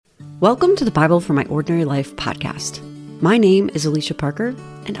Welcome to the Bible for My Ordinary Life podcast. My name is Alicia Parker,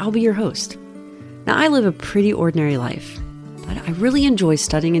 and I'll be your host. Now, I live a pretty ordinary life, but I really enjoy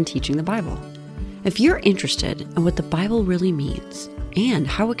studying and teaching the Bible. If you're interested in what the Bible really means and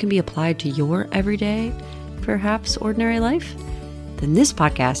how it can be applied to your everyday, perhaps ordinary life, then this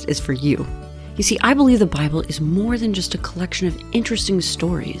podcast is for you. You see, I believe the Bible is more than just a collection of interesting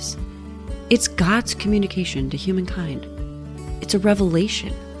stories. It's God's communication to humankind. It's a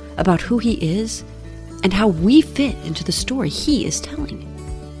revelation about who He is and how we fit into the story He is telling,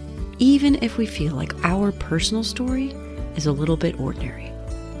 even if we feel like our personal story is a little bit ordinary.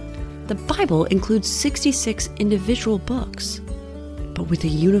 The Bible includes 66 individual books, but with a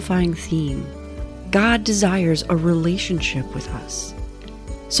unifying theme. God desires a relationship with us.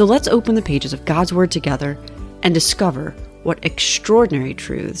 So let's open the pages of God's Word together and discover what extraordinary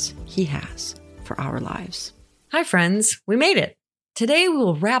truths He has for our lives. Hi, friends. We made it. Today, we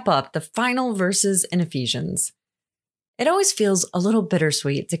will wrap up the final verses in Ephesians. It always feels a little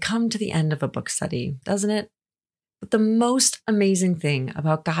bittersweet to come to the end of a book study, doesn't it? But the most amazing thing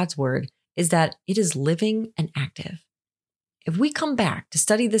about God's Word is that it is living and active. If we come back to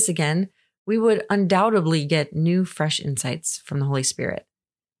study this again, we would undoubtedly get new, fresh insights from the Holy Spirit.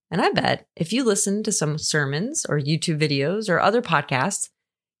 And I bet if you listen to some sermons or YouTube videos or other podcasts,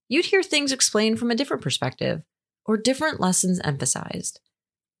 you'd hear things explained from a different perspective or different lessons emphasized.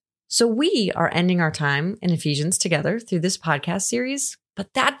 So we are ending our time in Ephesians together through this podcast series,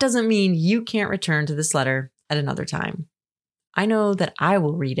 but that doesn't mean you can't return to this letter at another time. I know that I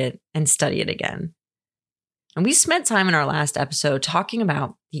will read it and study it again. And we spent time in our last episode talking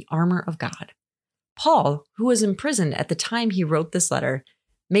about the armor of God. Paul, who was imprisoned at the time he wrote this letter,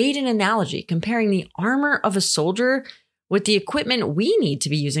 made an analogy comparing the armor of a soldier with the equipment we need to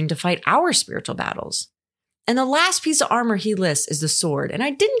be using to fight our spiritual battles. And the last piece of armor he lists is the sword. And I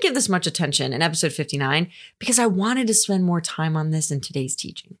didn't give this much attention in episode 59 because I wanted to spend more time on this in today's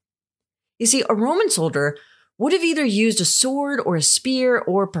teaching. You see, a Roman soldier would have either used a sword or a spear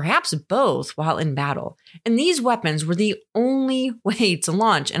or perhaps both while in battle. And these weapons were the only way to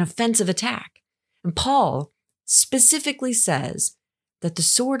launch an offensive attack. And Paul specifically says that the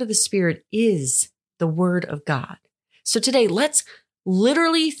sword of the Spirit is the Word of God. So today, let's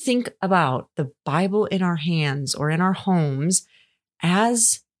literally think about the Bible in our hands or in our homes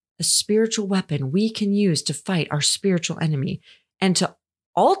as a spiritual weapon we can use to fight our spiritual enemy and to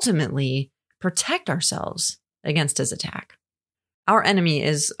ultimately protect ourselves against his attack. Our enemy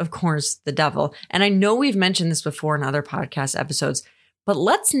is, of course, the devil. And I know we've mentioned this before in other podcast episodes, but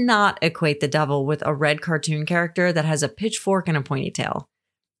let's not equate the devil with a red cartoon character that has a pitchfork and a pointy tail.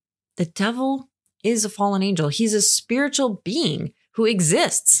 The devil is a fallen angel. He's a spiritual being who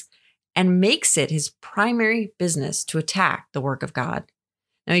exists and makes it his primary business to attack the work of God.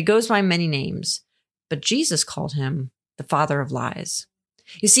 Now, he goes by many names, but Jesus called him the father of lies.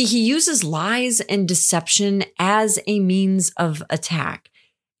 You see, he uses lies and deception as a means of attack.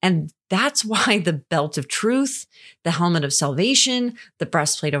 And that's why the belt of truth, the helmet of salvation, the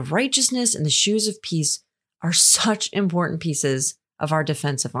breastplate of righteousness, and the shoes of peace are such important pieces of our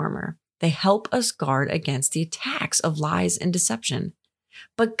defensive armor. They help us guard against the attacks of lies and deception.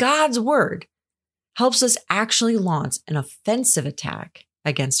 But God's Word helps us actually launch an offensive attack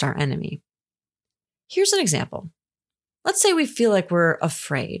against our enemy. Here's an example. Let's say we feel like we're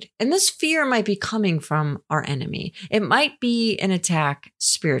afraid, and this fear might be coming from our enemy. It might be an attack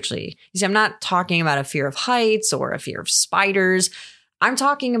spiritually. You see, I'm not talking about a fear of heights or a fear of spiders. I'm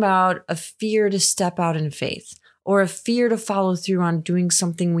talking about a fear to step out in faith, or a fear to follow through on doing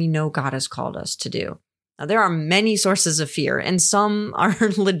something we know God has called us to do. Now, there are many sources of fear, and some are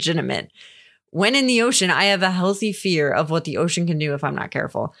legitimate. When in the ocean, I have a healthy fear of what the ocean can do if I'm not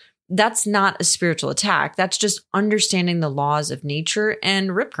careful. That's not a spiritual attack. That's just understanding the laws of nature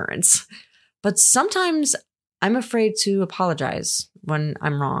and rip currents. But sometimes I'm afraid to apologize when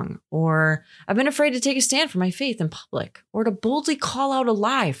I'm wrong, or I've been afraid to take a stand for my faith in public, or to boldly call out a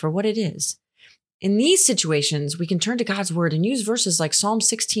lie for what it is. In these situations, we can turn to God's Word and use verses like Psalm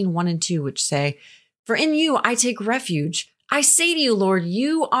 16, 1 and 2, which say, "For in you I take refuge. I say to you, Lord,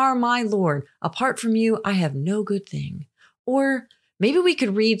 you are my Lord. Apart from you, I have no good thing." Or maybe we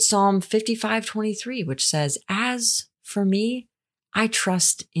could read Psalm 55, 23, which says, "As for me, I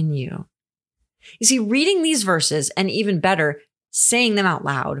trust in you." You see, reading these verses, and even better, saying them out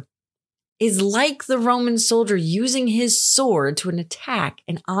loud, is like the Roman soldier using his sword to attack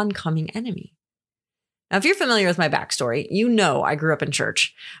an oncoming enemy. Now, if you're familiar with my backstory, you know I grew up in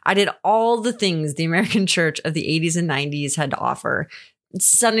church. I did all the things the American church of the 80s and 90s had to offer.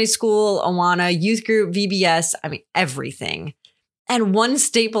 Sunday school, Awana, youth group, VBS, everything. And one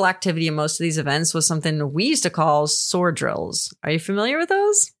staple activity in most of these events was something we used to call sword drills. Are you familiar with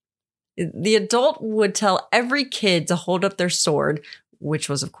those? The adult would tell every kid to hold up their sword, which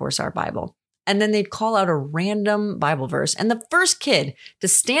was, of course, our Bible. And then they'd call out a random Bible verse. And the first kid to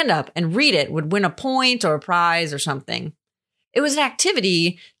stand up and read it would win a point or a prize or something. It was an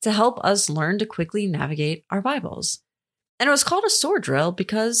activity to help us learn to quickly navigate our Bibles. And it was called a sword drill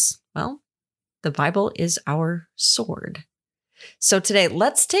because, well, the Bible is our sword. So today,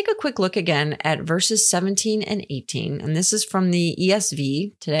 let's take a quick look again at verses 17 and 18. And this is from the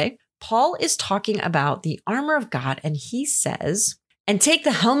ESV today. Paul is talking about the armor of God, and he says, "And take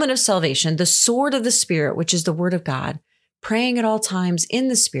the helmet of salvation, the sword of the Spirit, which is the word of God, praying at all times in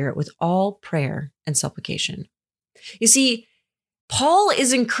the Spirit with all prayer and supplication." You see, Paul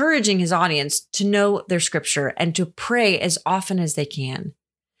is encouraging his audience to know their scripture and to pray as often as they can.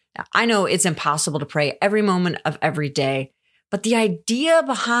 Now, I know it's impossible to pray every moment of every day, but the idea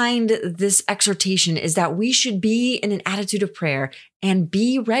behind this exhortation is that we should be in an attitude of prayer and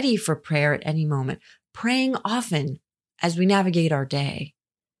be ready for prayer at any moment, praying often as we navigate our day.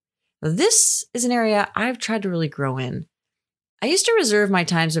 This is an area I've tried to really grow in. I used to reserve my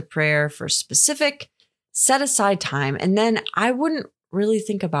times of prayer for specific, set aside time, and then I wouldn't really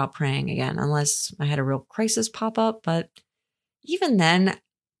think about praying again unless I had a real crisis pop up. But even then,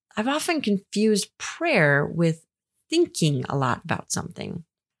 I've often confused prayer with thinking a lot about something.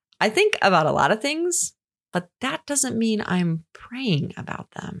 I think about a lot of things, but that doesn't mean I'm praying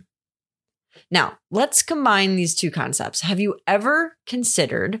about them. Now, let's combine these two concepts. Have you ever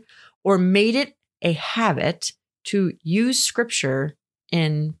considered or made it a habit to use scripture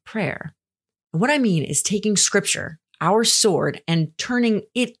in prayer? And what I mean is taking scripture, our sword, and turning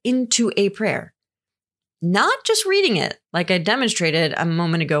it into a prayer. Not just reading it, like I demonstrated a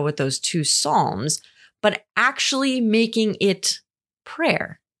moment ago with those two Psalms, but actually making it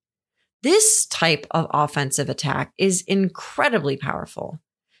prayer. This type of offensive attack is incredibly powerful.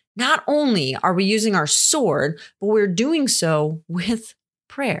 Not only are we using our sword, but we're doing so with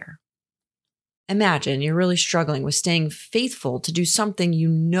prayer. Imagine you're really struggling with staying faithful to do something you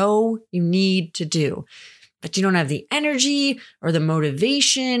know you need to do, but you don't have the energy or the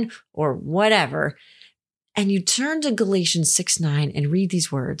motivation or whatever. And you turn to Galatians 6:9 and read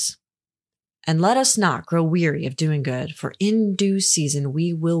these words. "And let us not grow weary of doing good, for in due season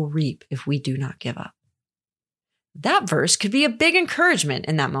we will reap if we do not give up." That verse could be a big encouragement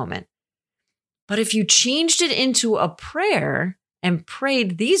in that moment. But if you changed it into a prayer and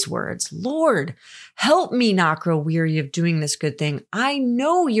prayed these words, "Lord, help me not grow weary of doing this good thing. I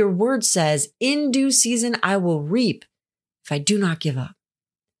know your word says, in due season I will reap if I do not give up."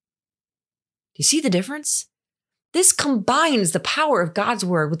 Do you see the difference? This combines the power of God's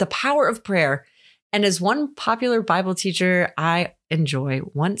word with the power of prayer. And as one popular Bible teacher I enjoy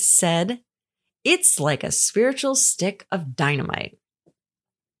once said, it's like a spiritual stick of dynamite.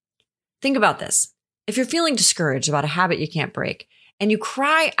 Think about this. If you're feeling discouraged about a habit you can't break, and you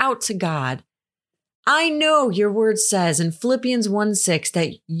cry out to God, "I know your word says in Philippians 1:6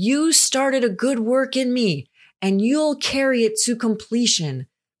 that you started a good work in me, and you'll carry it to completion.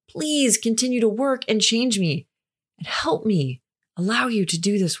 Please continue to work and change me, and help me allow you to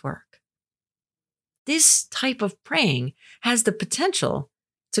do this work." This type of praying has the potential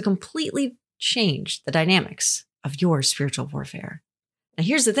to completely change the dynamics of your spiritual warfare. Now,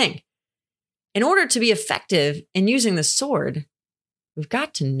 here's the thing. In order to be effective in using the sword, we've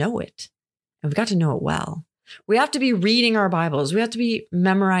got to know it, and we've got to know it well. We have to be reading our Bibles. We have to be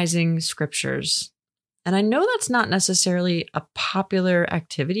memorizing scriptures. And I know that's not necessarily a popular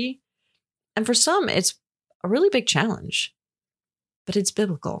activity. And for some, it's a really big challenge, but it's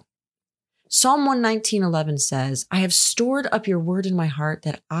biblical. Psalm 119:11 says, "I have stored up your word in my heart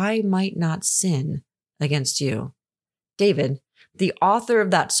that I might not sin against you." David, the author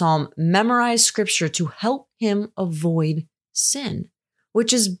of that psalm, memorized scripture to help him avoid sin,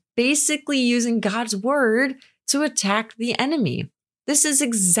 which is basically using God's word to attack the enemy. This is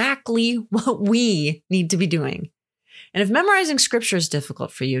exactly what we need to be doing. And if memorizing scripture is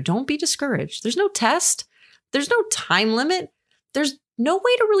difficult for you, don't be discouraged. There's no test. There's no time limit. There's no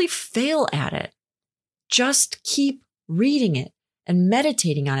way to really fail at it. Just keep reading it and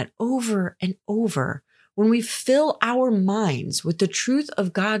meditating on it over and over. When we fill our minds with the truth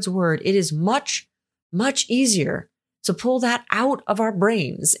of God's word, it is much, much easier to pull that out of our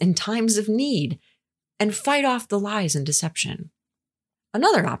brains in times of need and fight off the lies and deception.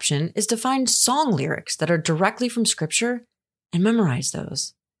 Another option is to find song lyrics that are directly from scripture and memorize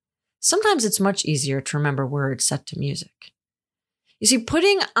those. Sometimes it's much easier to remember words set to music. You see,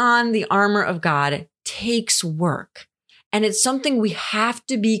 putting on the armor of God takes work, and it's something we have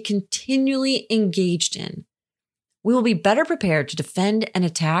to be continually engaged in. We will be better prepared to defend and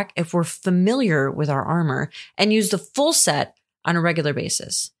attack if we're familiar with our armor and use the full set on a regular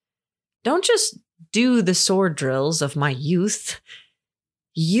basis. Don't just do the sword drills of my youth.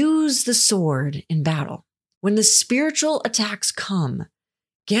 Use the sword in battle. When the spiritual attacks come,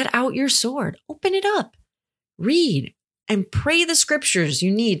 get out your sword, open it up, read, and pray the scriptures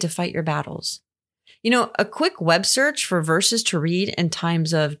you need to fight your battles. A quick web search for verses to read in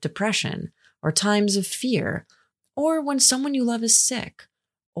times of depression or times of fear, or when someone you love is sick,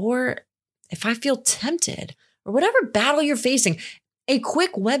 or if I feel tempted, or whatever battle you're facing, a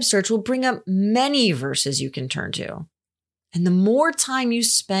quick web search will bring up many verses you can turn to. And the more time you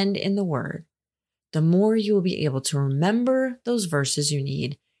spend in the Word, the more you will be able to remember those verses you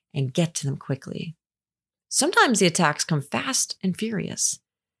need and get to them quickly. Sometimes the attacks come fast and furious,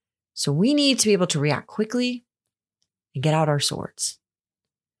 so we need to be able to react quickly and get out our swords.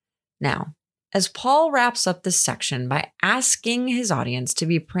 Now, as Paul wraps up this section by asking his audience to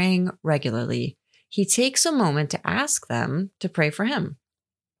be praying regularly, he takes a moment to ask them to pray for him.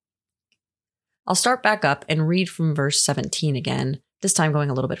 I'll start back up and read from verse 17 again, this time going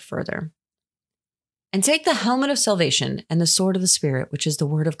a little bit further. And take the helmet of salvation and the sword of the Spirit, which is the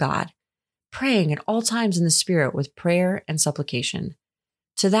word of God, praying at all times in the Spirit with prayer and supplication.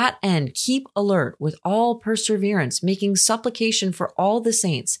 To that end, keep alert with all perseverance, making supplication for all the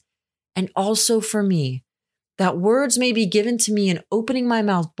saints, and also for me, that words may be given to me in opening my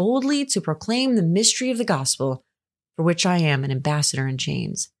mouth boldly to proclaim the mystery of the gospel, for which I am an ambassador in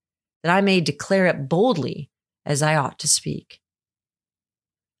chains, that I may declare it boldly as I ought to speak.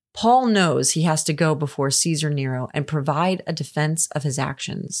 Paul knows he has to go before Caesar Nero and provide a defense of his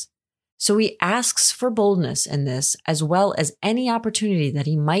actions. So he asks for boldness in this, as well as any opportunity that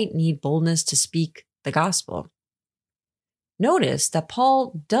he might need boldness to speak the gospel. Notice that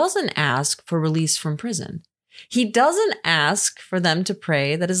Paul doesn't ask for release from prison. He doesn't ask for them to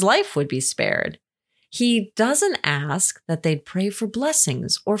pray that his life would be spared. He doesn't ask that they'd pray for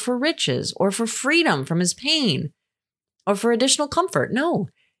blessings or for riches or for freedom from his pain or for additional comfort. No,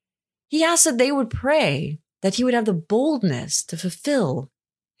 he asks that they would pray that he would have the boldness to fulfill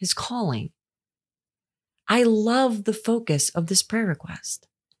his calling. I love the focus of this prayer request.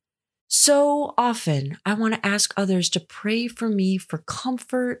 So often, I want to ask others to pray for me for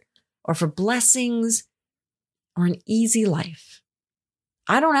comfort or for blessings or an easy life.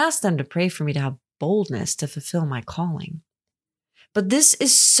 I don't ask them to pray for me to have boldness to fulfill my calling. But this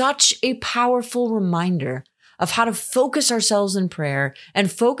is such a powerful reminder of how to focus ourselves in prayer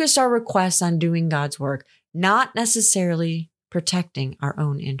and focus our requests on doing God's work, not necessarily protecting our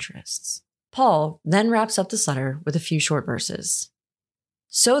own interests. Paul then wraps up this letter with a few short verses.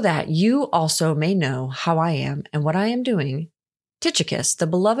 So that you also may know how I am and what I am doing, Tychicus, the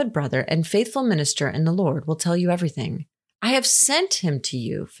beloved brother and faithful minister in the Lord, will tell you everything. I have sent him to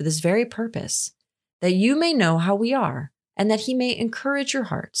you for this very purpose, that you may know how we are, and that he may encourage your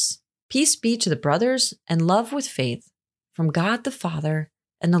hearts. Peace be to the brothers and love with faith from God the Father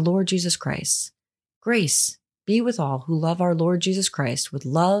and the Lord Jesus Christ. Grace be with all who love our Lord Jesus Christ with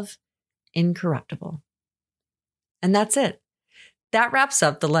love incorruptible. And that's it. That wraps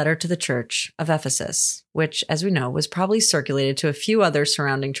up the letter to the church of Ephesus, which, as we know, was probably circulated to a few other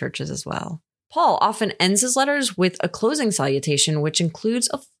surrounding churches as well. Paul often ends his letters with a closing salutation, which includes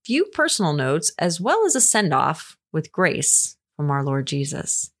a few personal notes as well as a send-off with grace from our Lord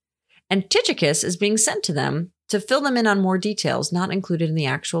Jesus. And Tychicus is being sent to them to fill them in on more details not included in the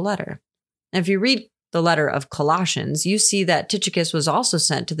actual letter. And if you read the letter of Colossians, you see that Tychicus was also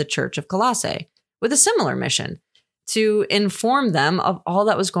sent to the church of Colossae with a similar mission, to inform them of all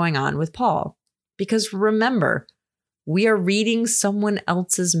that was going on with Paul. Because remember, we are reading someone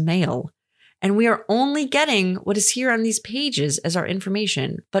else's mail, and we are only getting what is here on these pages as our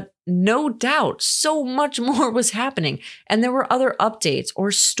information. But no doubt, so much more was happening, and there were other updates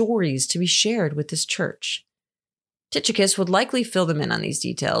or stories to be shared with this church. Tychicus would likely fill them in on these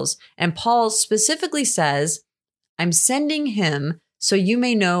details, and Paul specifically says, I'm sending him so you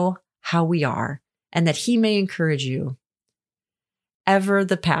may know how we are, and that he may encourage you. Ever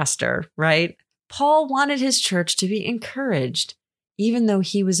the pastor, right? Paul wanted his church to be encouraged, even though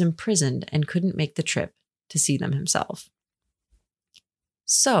he was imprisoned and couldn't make the trip to see them himself.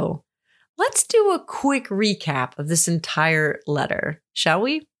 So, let's do a quick recap of this entire letter, shall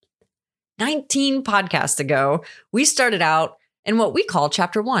we? 19 podcasts ago, we started out in what we call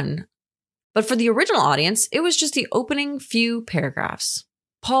chapter 1. But for the original audience, it was just the opening few paragraphs.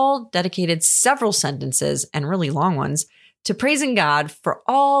 Paul dedicated several sentences, and really long ones, to praising God for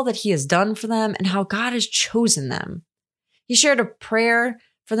all that he has done for them and how God has chosen them. He shared a prayer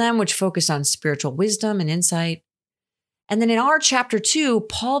for them, which focused on spiritual wisdom and insight. And then in our chapter 2,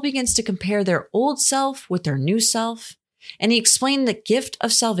 Paul begins to compare their old self with their new self. And he explained the gift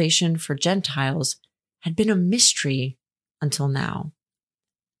of salvation for Gentiles had been a mystery until now.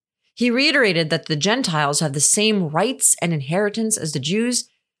 He reiterated that the Gentiles have the same rights and inheritance as the Jews,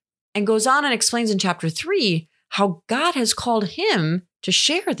 and goes on and explains in chapter 3 how God has called him to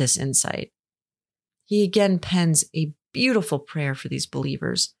share this insight. He again pens a beautiful prayer for these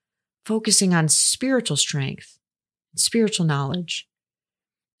believers, focusing on spiritual strength and spiritual knowledge.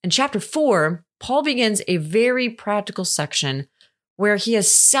 In chapter 4, Paul begins a very practical section where he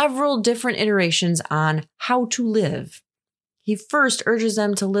has several different iterations on how to live. He first urges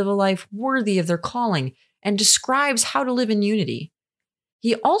them to live a life worthy of their calling and describes how to live in unity.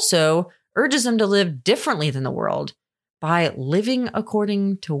 He also urges them to live differently than the world by living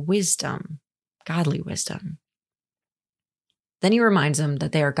according to wisdom, godly wisdom. Then he reminds them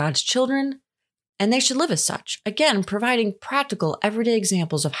that they are God's children and they should live as such, again, providing practical, everyday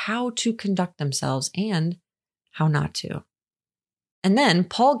examples of how to conduct themselves and how not to. And then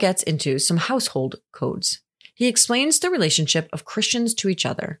Paul gets into some household codes. He explains the relationship of Christians to each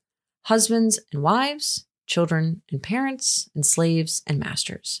other, husbands and wives, children and parents, and slaves and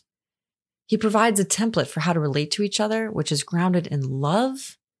masters. He provides a template for how to relate to each other, which is grounded in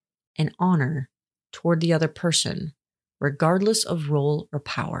love and honor toward the other person, regardless of role or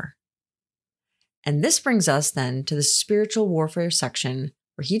power. And this brings us then to the spiritual warfare section,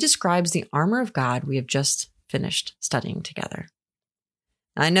 where he describes the armor of God we have just finished studying together.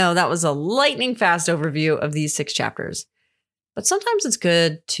 I know that was a lightning fast overview of these 6 chapters, but sometimes it's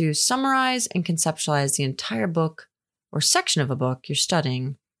good to summarize and conceptualize the entire book or section of a book you're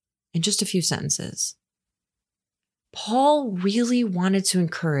studying in just a few sentences. Paul really wanted to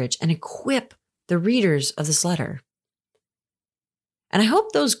encourage and equip the readers of this letter. And I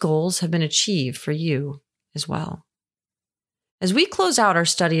hope those goals have been achieved for you as well. As we close out our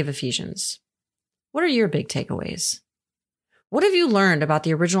study of Ephesians, what are your big takeaways? What have you learned about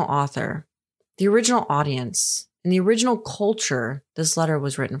the original author, the original audience, and the original culture this letter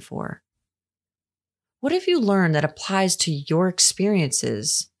was written for? What have you learned that applies to your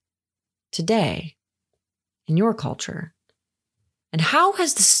experiences today in your culture? And how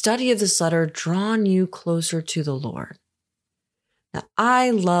has the study of this letter drawn you closer to the Lord? Now,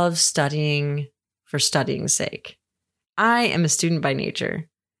 I love studying for studying's sake. I am a student by nature,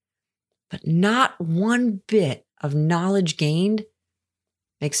 but not one bit of knowledge gained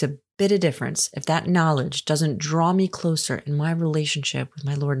makes a bit of difference if that knowledge doesn't draw me closer in my relationship with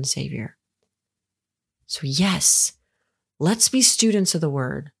my Lord and Savior. So yes, let's be students of the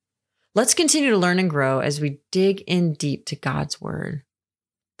Word. Let's continue to learn and grow as we dig in deep to God's Word.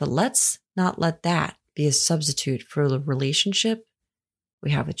 But let's not let that be a substitute for the relationship we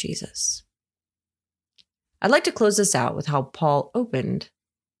have with Jesus. I'd like to close this out with how Paul opened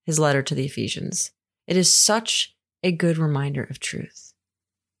his letter to the Ephesians. It is such a good reminder of truth.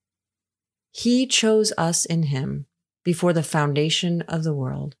 He chose us in him before the foundation of the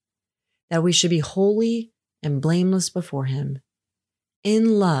world, that we should be holy and blameless before him.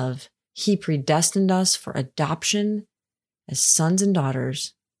 In love, he predestined us for adoption as sons and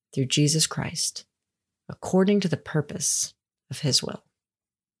daughters through Jesus Christ, according to the purpose of his will.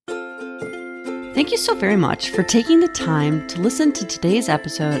 Thank you so very much for taking the time to listen to today's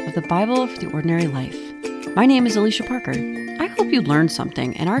episode of the Bible for the Ordinary Life. My name is Alicia Parker. I hope you learned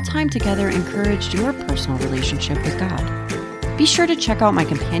something and our time together encouraged your personal relationship with God. Be sure to check out my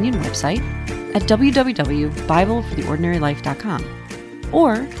companion website at www.biblefortheordinarylife.com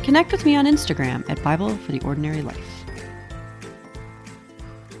or connect with me on Instagram at Bible for the Ordinary Life.